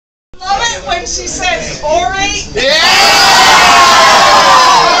when she says orate? Yeah!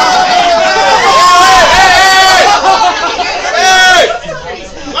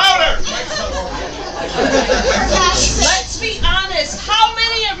 Let's be honest. How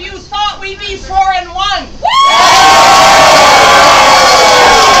many of you thought we'd be 4-1?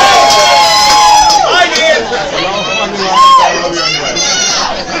 I did.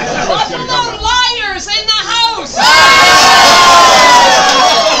 Buffalo liars in the house.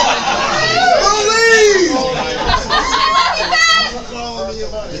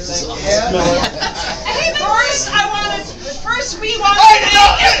 First we want to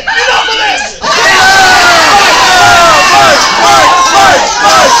enough of this!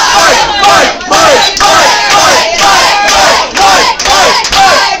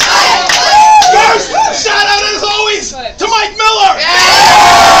 First, shout out as always to Mike Miller!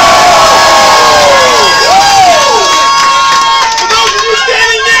 For those of you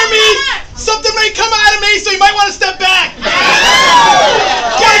standing near me, something may come out of me, so you might want to step back.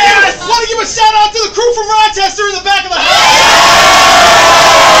 Want to give a shout out to the crew from Rochester in the back of the house.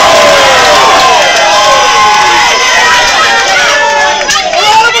 A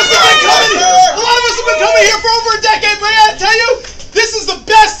lot of us have been coming here for over a decade, but I gotta tell you, this is the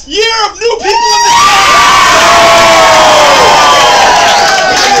best year of new people in the town.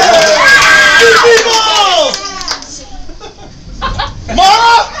 New people!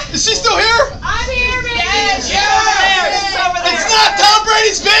 Mara, is she still here? I'm here, baby. Yes, she's over there. It's not Tom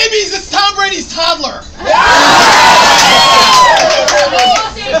Brady's babies, it's Tom Brady's toddler.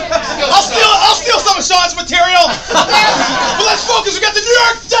 I'll steal some of Sean's material. But let's focus. We got the New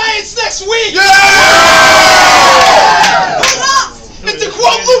York Giants next week. And to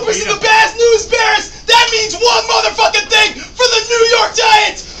quote Lupus in the Bad News Bears, that means one motherfucking thing for the New York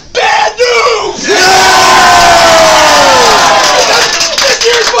Giants: bad news. This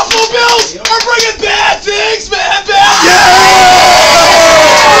year's Buffalo Bills are bringing bad things, man. Bad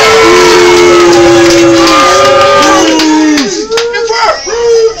And for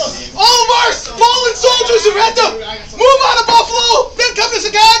all of our fallen soldiers who had to move out of Buffalo, then come to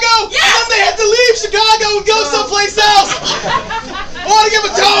Chicago, and then they had to leave Chicago and go someplace else, I want to give a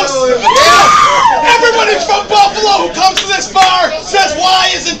toast. Everybody from Buffalo who comes to this bar says, why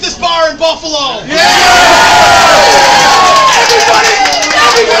isn't this bar in Buffalo?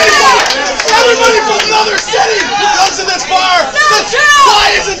 Everybody from another city who comes to this bar says,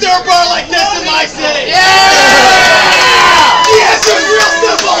 why isn't there a bar like this in my city? The answer is real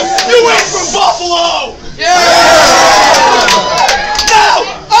simple. You ain't from Buffalo. Now,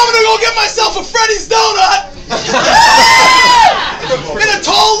 I'm going to go get myself a Freddy's Donut and a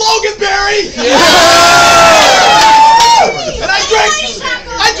tall Loganberry. And I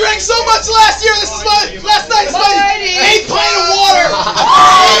drank so much last year. Last night's my 8th pint of water.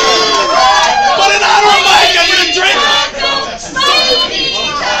 But in honor of Mike, I'm going to drink.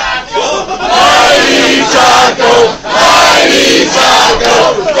 Mighty Taco! Mighty Taco!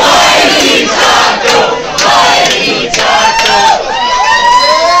 Mighty Taco! Mighty Taco!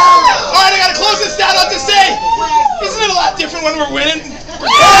 Alright, I gotta close this down out to say, isn't it a lot different when we're winning? A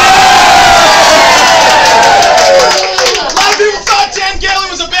lot of people thought Jan Gailey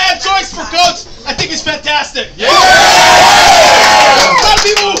was a bad choice for coach. I think he's fantastic. A lot of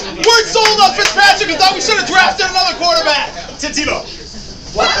people weren't sold on Fitzpatrick and thought we should have drafted another quarterback. Timo.